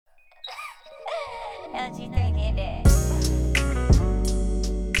LG3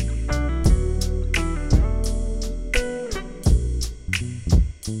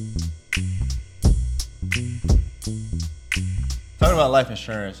 Talking about life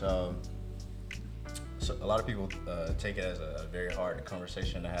insurance, so a lot of people take it as a very hard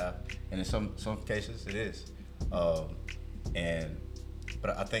conversation to have, and in some cases it is. But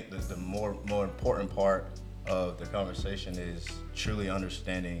I think that the more important part of the conversation is truly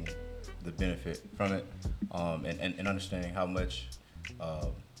understanding the benefit from it, and understanding how much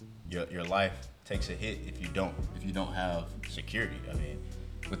your life takes a hit if you don't have security. I mean,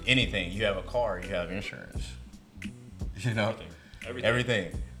 with anything, you have a car, you have insurance. You know,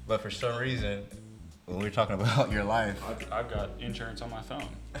 everything. But for some reason, when we're talking about your life, I've got insurance on my phone.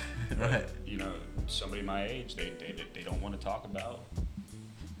 Right. You know, somebody my age, they don't want to talk about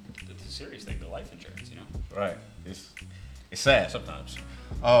the serious thing, the life insurance. You know. Right. It's sad sometimes.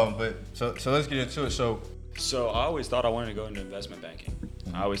 But so let's get into it. So I always thought I wanted to go into investment banking.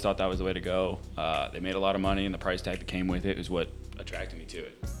 I always thought that was the way to go. They made a lot of money, and the price tag that came with it is what attracted me to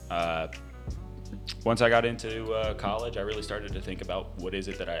it. Once I got into college, I really started to think about what is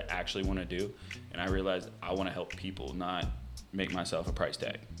it that I actually want to do, and I realized I want to help people, not make myself a price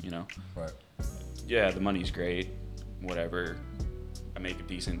tag. You know. Right. Yeah, the money's great, whatever. I make a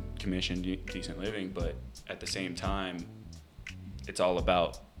decent commission, decent living, but at the same time, it's all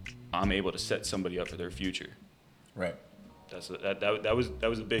about I'm able to set somebody up for their future. Right. That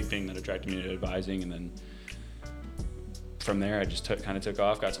was a big thing that attracted me to advising, and then from there I just kind of took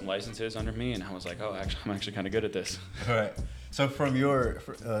off, got some licenses under me, and I was like, oh, I'm actually kind of good at this. All right. So from your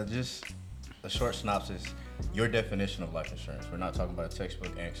just a short synopsis, your definition of life insurance. We're not talking about a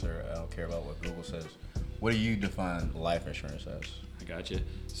textbook answer. I don't care about what Google says. What do you define life insurance as? I got you.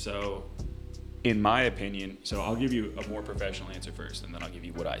 So, in my opinion, I'll give you a more professional answer first, and then I'll give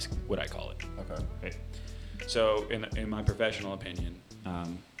you what I call it. Okay. So, in my professional opinion,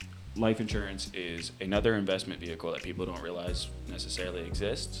 life insurance is another investment vehicle that people don't realize necessarily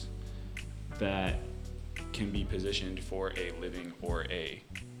exists that can be positioned for a living or a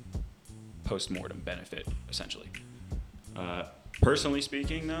post-mortem benefit, essentially. Personally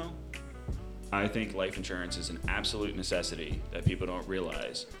speaking, though, I think life insurance is an absolute necessity that people don't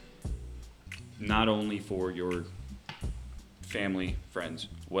realize, not only for your family, friends,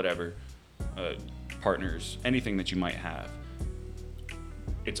 whatever, partners, anything that you might have.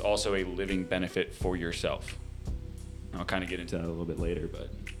 It's also a living benefit for yourself. I'll kind of get into that a little bit later, but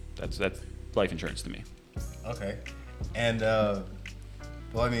that's life insurance to me. Okay. And well,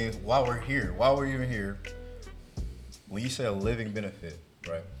 I mean, while we're even here, when you say a living benefit,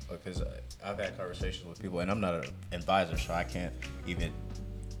 right? Because I've had conversations with people, and I'm not an advisor, so I can't even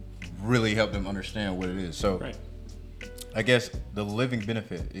really help them understand what it is. So, right. I guess the living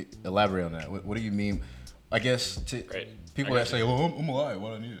benefit. Elaborate on that. What do you mean? I guess to people that say, "Oh, I'm alive.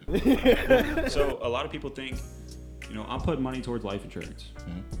 What I need it." So a lot of people think, I'm putting money towards life insurance,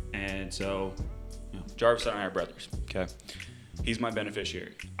 and so, Jarvis and I are brothers. Okay, he's my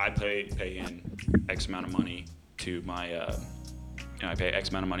beneficiary. I pay in X amount of money to my. I pay X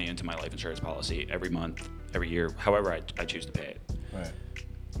amount of money into my life insurance policy every month, every year, however I choose to pay it. Right.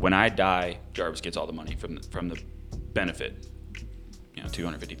 When I die, Jarvis gets all the money from the benefit.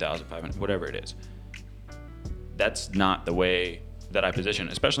 $250,000, $500,000, whatever it is. That's not the way that I position,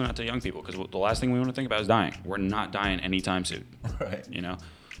 especially not to young people, because the last thing we want to think about is dying. We're not dying anytime soon. Right.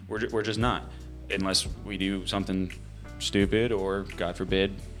 We're just not, unless we do something stupid or, God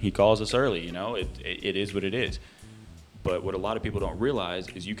forbid, he calls us early. It is what it is. But what a lot of people don't realize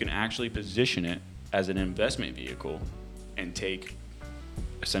is you can actually position it as an investment vehicle and take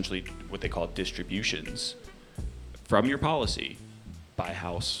essentially what they call distributions from your policy. Buy a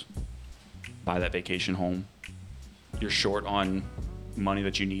house, buy that vacation home. You're short on money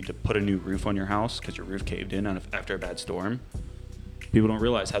that you need to put a new roof on your house because your roof caved in after a bad storm. People don't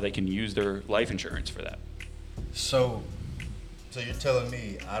realize how they can use their life insurance for that. So you're telling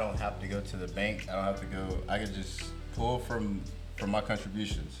me I don't have to go to the bank. I can just pull from my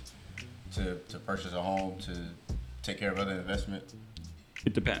contributions to purchase a home, to take care of other investment?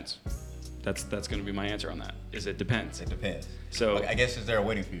 It depends. That's going to be my answer on that. It depends. It depends. So I guess, is there a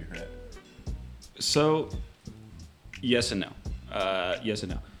waiting period for that? So yes and no. Yes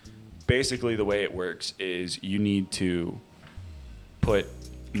and no. Basically, the way it works is you need to put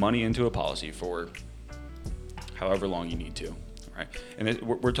money into a policy for however long you need to. Right, and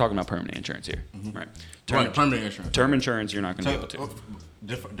we're talking about permanent insurance here, right? Permanent insurance. Term insurance, you're not going to be able to.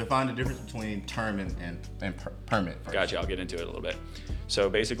 Define the difference between term and permanent first. Gotcha. I'll get into it a little bit. So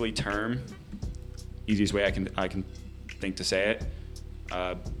basically, term, easiest way I can think to say it.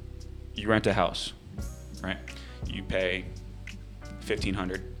 You rent a house. right? You pay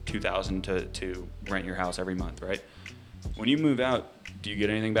 $1,500, $2,000 to rent your house every month, right? When you move out, do you get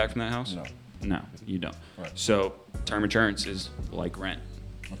anything back from that house? No, you don't. Right. So term insurance is like rent.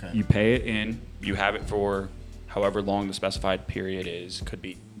 Okay. You pay it in, you have it for however long the specified period is. Could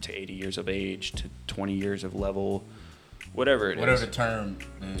be to 80 years of age, to 20 years of level, whatever it is. Whatever the term.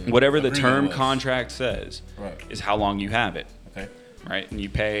 Whatever the agreement term was. contract says Right. is how long you have it, Okay. right? And you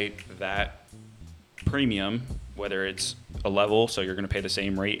pay that premium, whether it's a level, so you're going to pay the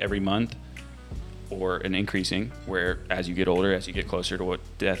same rate every month, or an increasing, where as you get older, as you get closer to what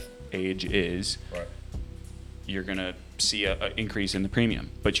death age is, Right. you're going to see an increase in the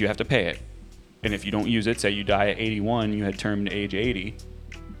premium, but you have to pay it. And if you don't use it, say you die at 81, you had term to age 80,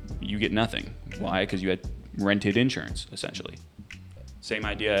 you get nothing. Why? Because you had rented insurance, essentially. Same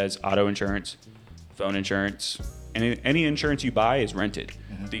idea as auto insurance, phone insurance. Any insurance you buy is rented.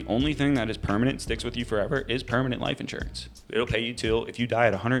 Mm-hmm. The only thing that is permanent, sticks with you forever, is permanent life insurance. It'll pay you till, if you die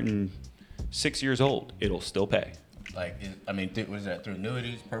at 106 years old, it'll still pay. Like, what is that? Through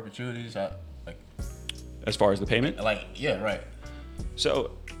annuities, perpetuities? As far as the payment? Yeah, right.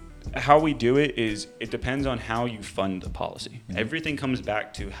 So how we do it is it depends on how you fund the policy. Mm-hmm. Everything comes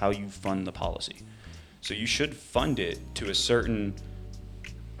back to how you fund the policy. So you should fund it to a certain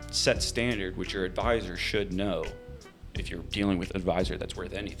set standard, which your advisor should know. If you're dealing with an advisor that's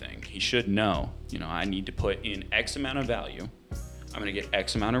worth anything, he should know, I need to put in X amount of value. I'm going to get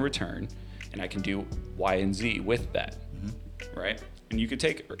X amount of return, and I can do Y and Z with that, right? And you could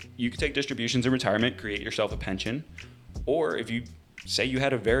take distributions in retirement, create yourself a pension, or if you say you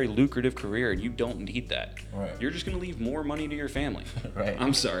had a very lucrative career and you don't need that, right, you're just going to leave more money to your family. Right.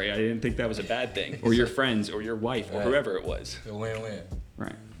 I'm sorry, I didn't think that was a bad thing, or your friends, or your wife, or whoever it was. A win-win.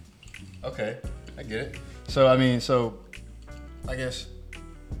 Right. Okay, I get it. So I guess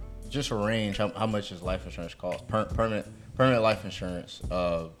just a range. How much does life insurance cost? Permanent life insurance.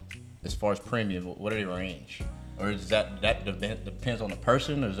 As far as premium, what do they range? Or is that depends on the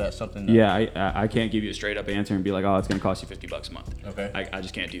person, or is that something? I can't give you a straight up answer and be like, oh, it's going to cost you $50 a month. Okay. I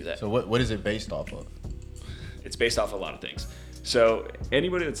just can't do that. So what is it based off of? It's based off a lot of things. So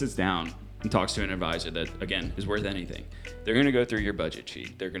anybody that sits down and talks to an advisor that, again, is worth anything, they're going to go through your budget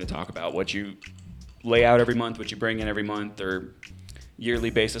sheet. They're going to talk about what you lay out every month, what you bring in every month, or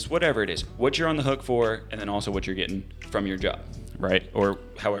yearly basis, whatever it is, what you're on the hook for, and then also what you're getting from your job, right? Or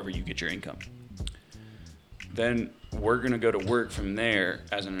however you get your income. Then we're going to go to work from there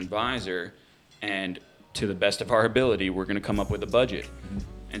as an advisor, and to the best of our ability, we're going to come up with a budget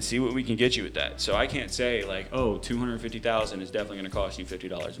and see what we can get you with that. So I can't say like, oh, $250,000 is definitely going to cost you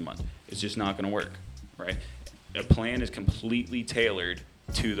 $50 a month. It's just not going to work, right? A plan is completely tailored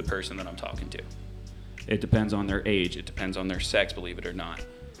to the person that I'm talking to. It depends on their age. It depends on their sex, believe it or not.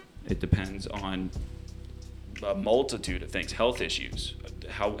 It depends on a multitude of things, health issues,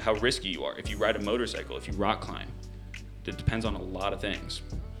 how risky you are. If you ride a motorcycle, if you rock climb, it depends on a lot of things.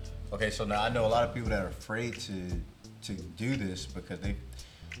 Okay, so now I know a lot of people that are afraid to do this because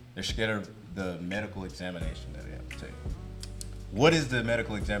they're scared of the medical examination that they have to take. What is the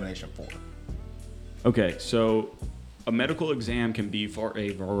medical examination for? Okay, so a medical exam can be for a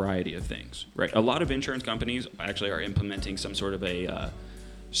variety of things, right? A lot of insurance companies actually are implementing some sort of a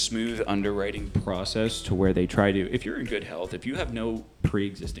smooth underwriting process to where they try to, if you're in good health, if you have no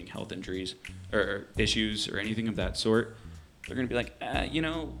pre-existing health injuries or issues or anything of that sort, they're going to be like,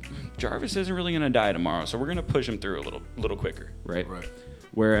 Jarvis isn't really going to die tomorrow, so we're going to push him through a little quicker, right? Right.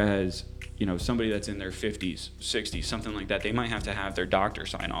 Whereas, somebody that's in their 50s, 60s, something like that, they might have to have their doctor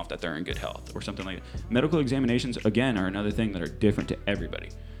sign off that they're in good health or something like that. Medical examinations, again, are another thing that are different to everybody.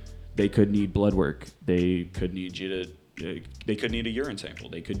 They could need blood work. They could need they could need a urine sample.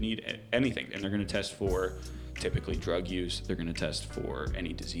 They could need anything. And they're going to test for typically drug use. They're going to test for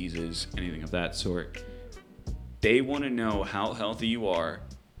any diseases, anything of that sort. They want to know how healthy you are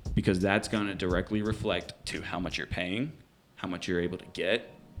because that's going to directly reflect to how much you're paying, how much you're able to get,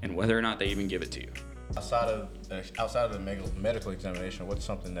 and whether or not they even give it to you. Outside of the medical examination, what's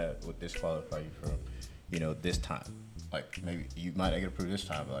something that would disqualify you from, this time? Like maybe you might not get approved this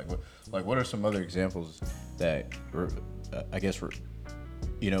time, but what are some other examples that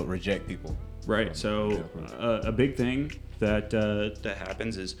reject people? Right. So a big thing that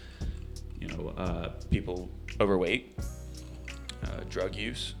happens is people overweight, drug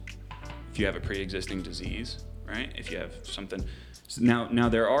use. If you have a pre-existing disease, right? If you have something. Now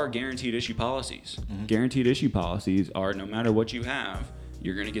there are guaranteed issue policies. Mm-hmm. Guaranteed issue policies are no matter what you have,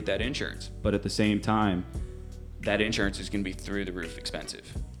 you're going to get that insurance. But at the same time, that insurance is going to be through the roof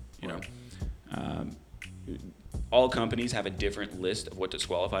expensive. All companies have a different list of what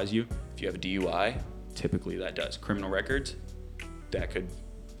disqualifies you. If you have a DUI, typically that does. Criminal records, that could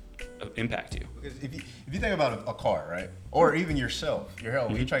impact you. Because if you think about a car, right, or even yourself, your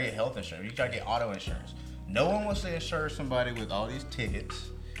health, when you try to get health insurance, you try to get auto insurance. No one wants to insure somebody with all these tickets,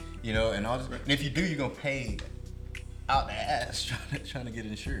 you know, and all this. And if you do, you're gonna pay out the ass trying to get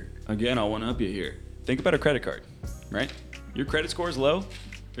insured. Again, I'll one up you here. Think about a credit card, right? Your credit score is low.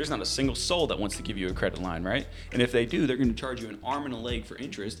 There's not a single soul that wants to give you a credit line, right? And if they do, they're going to charge you an arm and a leg for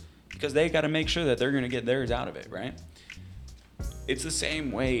interest because they got to make sure that they're going to get theirs out of it, right? It's the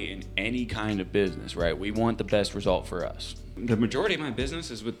same way in any kind of business, right? We want the best result for us. The majority of my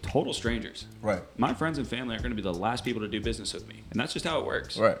business is with total strangers. Right. My friends and family are going to be the last people to do business with me. And that's just how it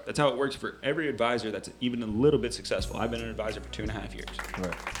works. Right. That's how it works for every advisor that's even a little bit successful. I've been an advisor for 2.5 years.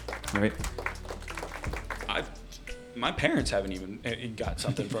 Right. Right? My parents haven't even got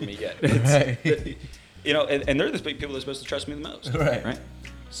something from me yet. Right. You know, and they're the people that are supposed to trust me the most. Right. Right?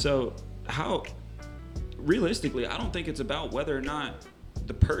 So realistically, I don't think it's about whether or not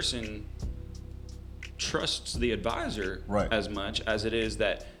the person trusts the advisor as much as it is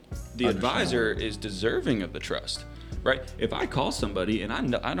that the advisor is deserving of the trust, right? If I call somebody and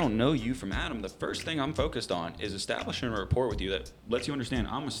I don't know you from Adam, the first thing I'm focused on is establishing a rapport with you that lets you understand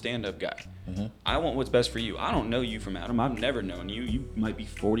I'm a stand-up guy. Mm-hmm. I want what's best for you. I don't know you from Adam. I've never known you. You might be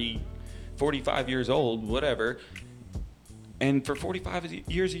 40, 45 years old, whatever. And for 45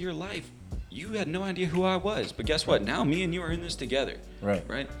 years of your life, you had no idea who I was. But guess what? Now me and you are in this together.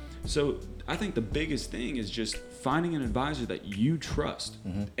 Right? So I think the biggest thing is just finding an advisor that you trust.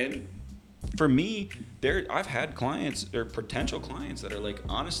 Mm-hmm. And for me, I've had clients or potential clients that are like,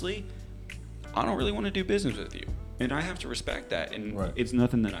 honestly, I don't really want to do business with you. And I have to respect that. And it's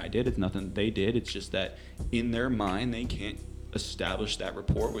nothing that I did. It's nothing that they did. It's just that in their mind, they can't establish that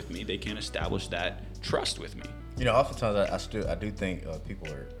rapport with me. They can't establish that trust with me. You know, oftentimes I do think people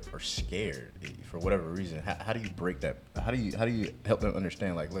are scared for whatever reason. How do you break that? How do you help them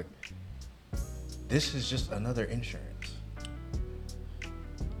understand? Like, look, this is just another insurance.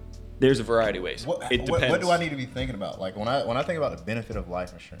 There's a variety of ways. It depends. What do I need to be thinking about? Like when I think about the benefit of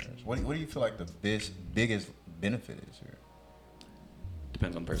life insurance, what do you feel like the biggest benefit is here?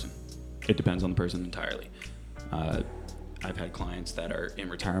 Depends on the person. It depends on the person entirely. I've had clients that are in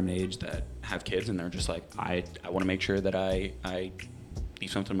retirement age that have kids, and they're just like, I want to make sure that I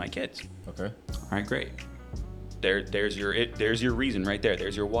leave something to my kids. Okay. All right, great. There's your reason right there.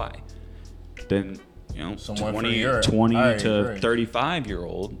 There's your why. Then, you know, 20 to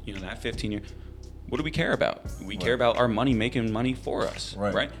 35-year-old, you know, that 15-year, what do we care about? We care about our money making money for us,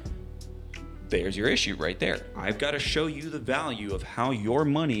 right? There's your issue right there. I've got to show you the value of how your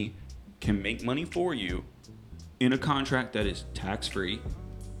money can make money for you in a contract that is tax-free,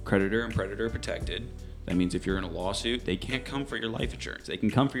 creditor and predator protected. That means if you're in a lawsuit, they can't come for your life insurance. They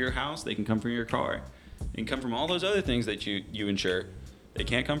can come for your house. They can come for your car. They can come from all those other things that you insure. They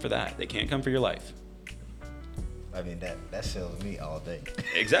can't come for that. They can't come for your life. I mean, that sells me all day.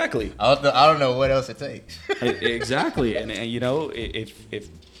 Exactly. I don't know what else it takes. Exactly. And you know, if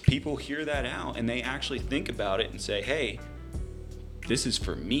people hear that out and they actually think about it and say, hey, this is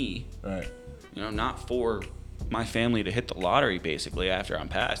for me. Right. You know, not for my family to hit the lottery basically after I'm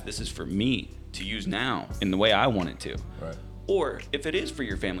passed. This is for me to use now in the way I want it to. Right. Or if it is for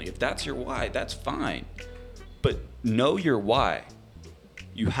your family, if that's your why, that's fine. But know your why.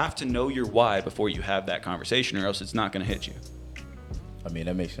 You have to know your why before you have that conversation, or else it's not going to hit you. I mean,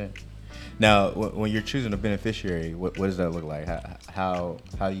 that makes sense. Now, when you're choosing a beneficiary, what does that look like? How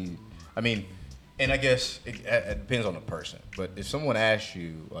do you? I mean, and I guess it depends on the person. But if someone asks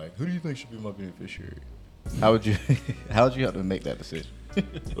you, like, who do you think should be my beneficiary? How would you have to make that decision?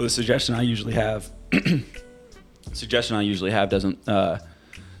 Well, the suggestion I usually have doesn't.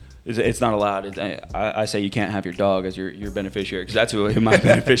 It's not allowed. I say you can't have your dog as your beneficiary because that's who my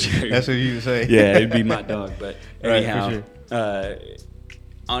beneficiary. That's what you would say. Yeah, it'd be my dog. But anyhow, right, for sure.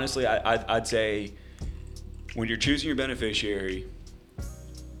 Honestly, I'd say when you're choosing your beneficiary,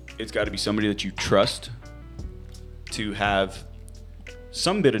 it's got to be somebody that you trust to have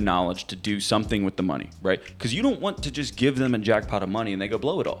some bit of knowledge to do something with the money, right? Because you don't want to just give them a jackpot of money and they go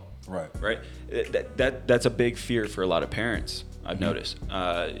blow it all. Right. That's a big fear for a lot of parents. I've noticed.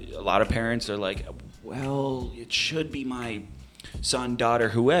 A lot of parents are like, well, it should be my son, daughter,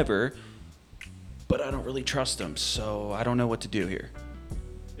 whoever, but I don't really trust them, so I don't know what to do here.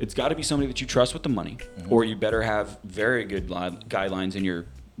 It's got to be somebody that you trust with the money, or you better have very good guidelines in your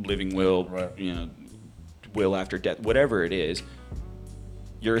living will, you know, will after death, whatever it is.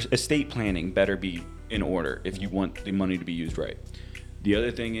 Your estate planning better be in order if you want the money to be used right. The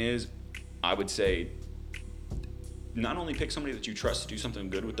other thing is, I would say, not only pick somebody that you trust to do something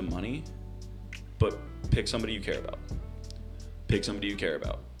good with the money, but pick somebody you care about. Pick somebody you care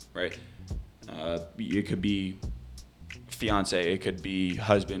about, right? It could be fiance, it could be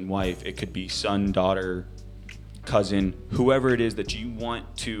husband, wife, it could be son, daughter, cousin, whoever it is that you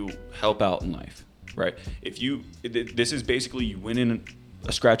want to help out in life, right? This is basically you win in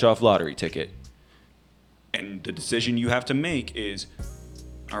a scratch-off lottery ticket, and the decision you have to make is,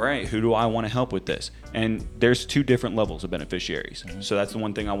 all right, who do I want to help with this? And there's 2 different levels of beneficiaries. Mm-hmm. So that's the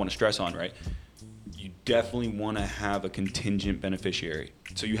one thing I want to stress on, right? You definitely want to have a contingent beneficiary.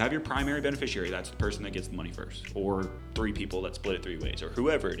 So you have your primary beneficiary, that's the person that gets the money first, or 3 people that split it 3 ways, or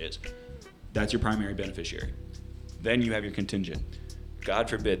whoever it is. That's your primary beneficiary. Then you have your contingent. God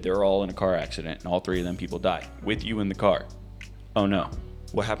forbid they're all in a car accident and all 3 of them people die with you in the car. Oh no,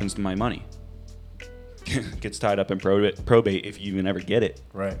 what happens to my money? Gets tied up in probate if you even ever get it.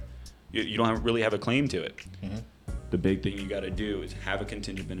 Right. You don't really have a claim to it. Mm-hmm. The big thing you got to do is have a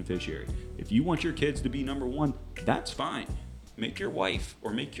contingent beneficiary. If you want your kids to be number 1, that's fine. Make your wife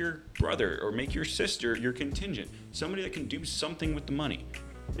or make your brother or make your sister your contingent. Somebody that can do something with the money.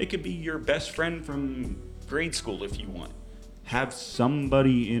 It could be your best friend from grade school if you want. Have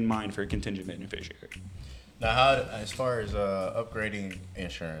somebody in mind for a contingent beneficiary. Now, how, as far as upgrading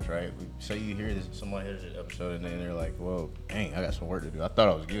insurance, right? Say you hear this, someone hears this episode and then they're like, "Whoa, dang, I got some work to do. I thought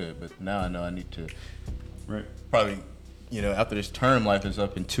I was good, but now I know I need to." Right. Probably, after this term life is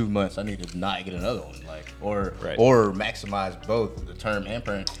up in 2 months, I need to not get another one, or maximize both the term and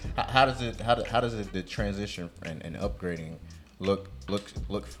permanent. How does the transition and upgrading look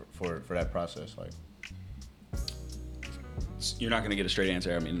for that process like? You're not going to get a straight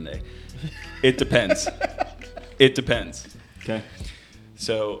answer out of me today. It depends. It depends. Okay.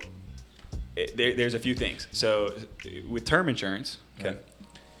 So there's a few things. So with term insurance, okay,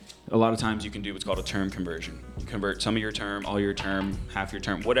 a lot of times you can do what's called a term conversion. You convert some of your term, all your term, half your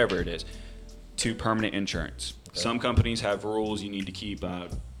term, whatever it is, to permanent insurance. Okay. Some companies have rules you need to keep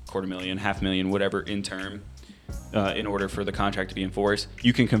 $250,000, $500,000, whatever in term in order for the contract to be enforced.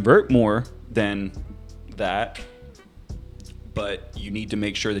 You can convert more than that, but you need to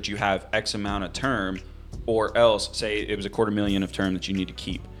make sure that you have X amount of term, or else, say it was $250,000 of term that you need to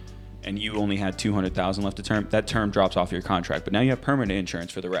keep, and you only had $200,000 left of term, that term drops off your contract. But now you have permanent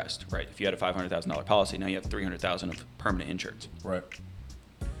insurance for the rest, right? If you had a $500,000 policy, now you have $300,000 of permanent insurance. Right.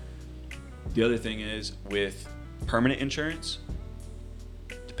 The other thing is with permanent insurance,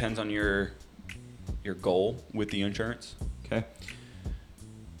 depends on your goal with the insurance. Okay.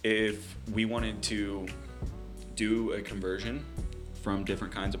 If we wanted to do a conversion from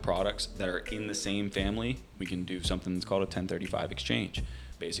different kinds of products that are in the same family, we can do something that's called a 1035 exchange.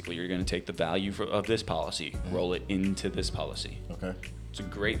 Basically, you're going to take the value of this policy, roll it into this policy. Okay. It's a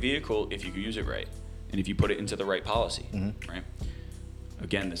great vehicle if you use it right, and if you put it into the right policy, right?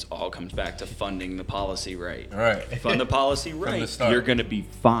 Again, this all comes back to funding the policy right. Right. Fund the policy right, you're going to be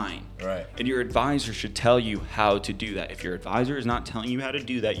fine. Right. And your advisor should tell you how to do that. If your advisor is not telling you how to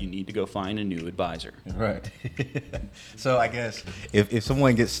do that, you need to go find a new advisor. Right. So I guess if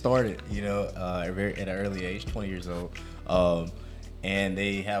someone gets started, at an early age, 20 years old, and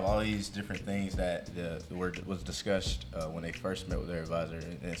they have all these different things that was discussed when they first met with their advisor,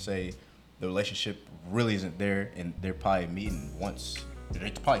 and say the relationship really isn't there, and they're probably meeting once. They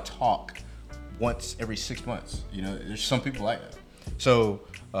probably talk once every 6 months. There's some people like that. So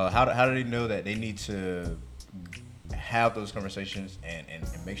how do they know that they need to have those conversations and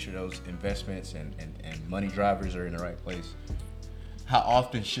make sure those investments and money drivers are in the right place? How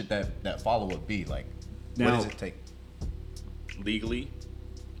often should that follow-up be? Like, what does it take? Legally,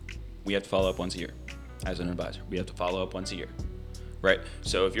 we have to follow up once a year as an advisor. We have to follow up once a year. Right.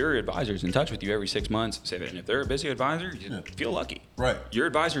 So if your advisor's in touch with you every 6 months, say that, and if they're a busy advisor, you feel lucky. Right. Your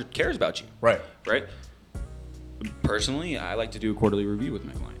advisor cares about you. Right. Right. Personally, I like to do a quarterly review with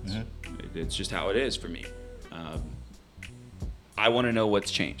my clients. Mm-hmm. It's just how it is for me. I want to know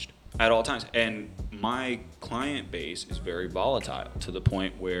what's changed at all times. And my client base is very volatile to the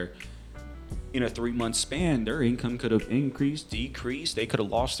point where in a 3-month span, their income could have increased, decreased. They could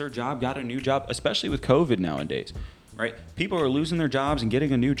have lost their job, got a new job, especially with COVID nowadays. Right? People are losing their jobs and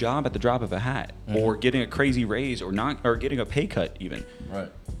getting a new job at the drop of a hat, or getting a crazy raise, or getting a pay cut even.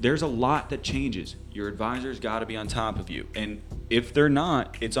 Right. There's a lot that changes. Your advisor's got to be on top of you. And if they're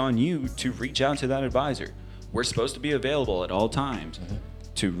not, it's on you to reach out to that advisor. We're supposed to be available at all times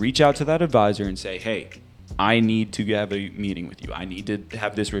to reach out to that advisor and say, hey, I need to have a meeting with you. I need to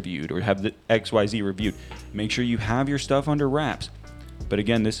have this reviewed, or have the XYZ reviewed. Make sure you have your stuff under wraps. But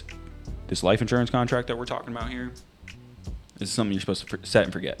again, this life insurance contract that we're talking about here, this is something you're supposed to set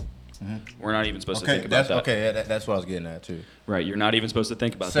and forget. We're not even supposed to think about that. Okay, that's what I was getting at too. Right, you're not even supposed to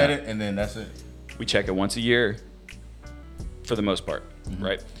think about that. Set it, and then that's it. We check it once a year for the most part,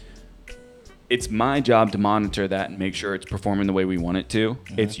 right? It's my job to monitor that and make sure it's performing the way we want it to.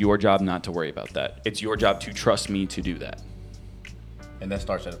 It's your job not to worry about that. It's your job to trust me to do that. And that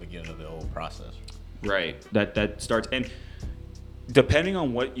starts at the beginning of the whole process. Right. That starts, and depending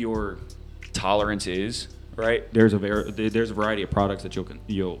on what your tolerance is, right? There's a variety of products that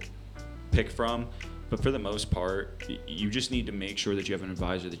you'll pick from, but for the most part, you just need to make sure that you have an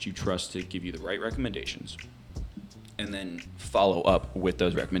advisor that you trust to give you the right recommendations, and then follow up with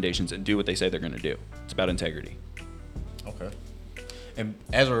those recommendations and do what they say they're going to do. It's about integrity. Okay. And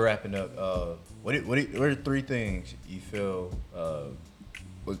as we're wrapping up, what are 3 things you feel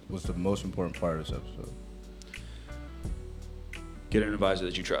was the most important part of this episode? Get an advisor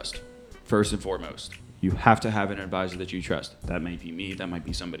that you trust. First and foremost, you have to have an advisor that you trust. That might be me. That might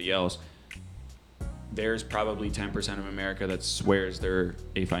be somebody else. There's probably 10% of America that swears they're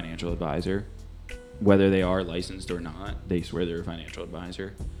a financial advisor. Whether they are licensed or not, they swear they're a financial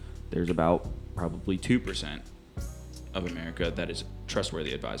advisor. There's about probably 2% of America that is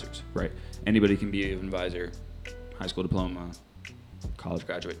trustworthy advisors, right? Anybody can be an advisor, high school diploma, college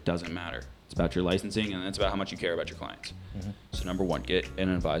graduate, doesn't matter. It's about your licensing, and it's about how much you care about your clients. So number 1, get an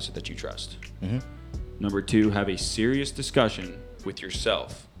advisor that you trust. Number 2, have a serious discussion with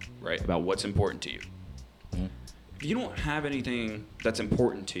yourself, right, about what's important to you. If you don't have anything that's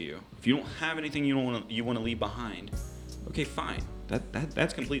important to you, if you don't have anything you want to leave behind, okay, fine.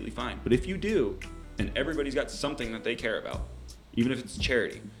 That's completely fine. But if you do, and everybody's got something that they care about, even if it's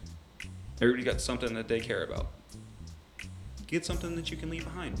charity, everybody's got something that they care about, get something that you can leave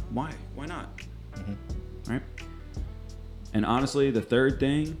behind. Why? Why not? Right? And honestly, the third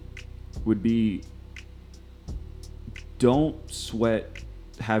thing would be, don't sweat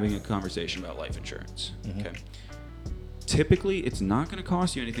having a conversation about life insurance. Okay. Typically, it's not going to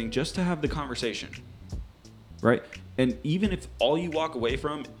cost you anything just to have the conversation, right? And even if all you walk away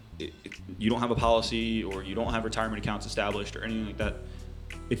from, you don't have a policy or you don't have retirement accounts established or anything like that,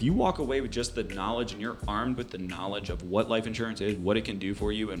 if you walk away with just the knowledge and you're armed with the knowledge of what life insurance is, what it can do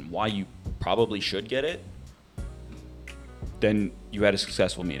for you, and why you probably should get it, then you had a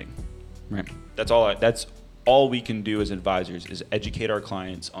successful meeting, right? That's all we can do as advisors is educate our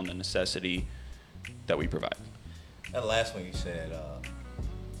clients on the necessity that we provide. That last one you said,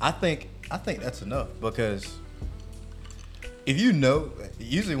 I think that's enough, because if you know,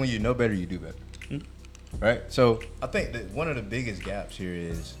 usually when you know better, you do better, right? So I think that one of the biggest gaps here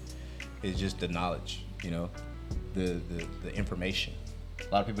is just the knowledge, the information.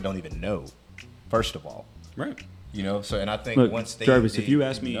 A lot of people don't even know, first of all, right? So, and I think look, once they, Jarvis, they if you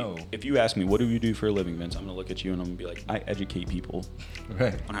ask me, know, what do you do for a living, Vince? I'm gonna look at you and I'm gonna be like, I educate people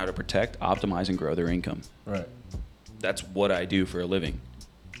right, on how to protect, optimize, and grow their income. right, That's what I do for a living.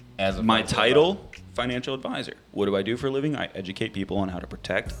 as a My financial title, advisor. financial advisor. What do I do for a living? I educate people on how to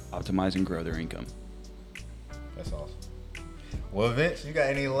protect, optimize, and grow their income. That's awesome. Well, Vince, you got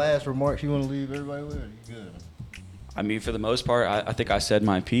any last remarks you want to leave everybody with? You good? I mean, for the most part, I think I said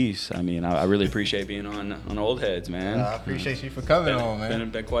my piece. I mean, I really appreciate being on Old Heads, man. I appreciate you for coming on, man.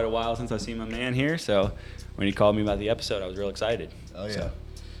 Been quite a while since I've seen my man here, so when he called me about the episode, I was real excited. Oh, yeah.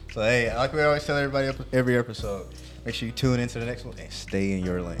 So, hey, like we always tell everybody every episode, make sure you tune into the next one and stay in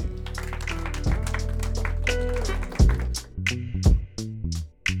your lane.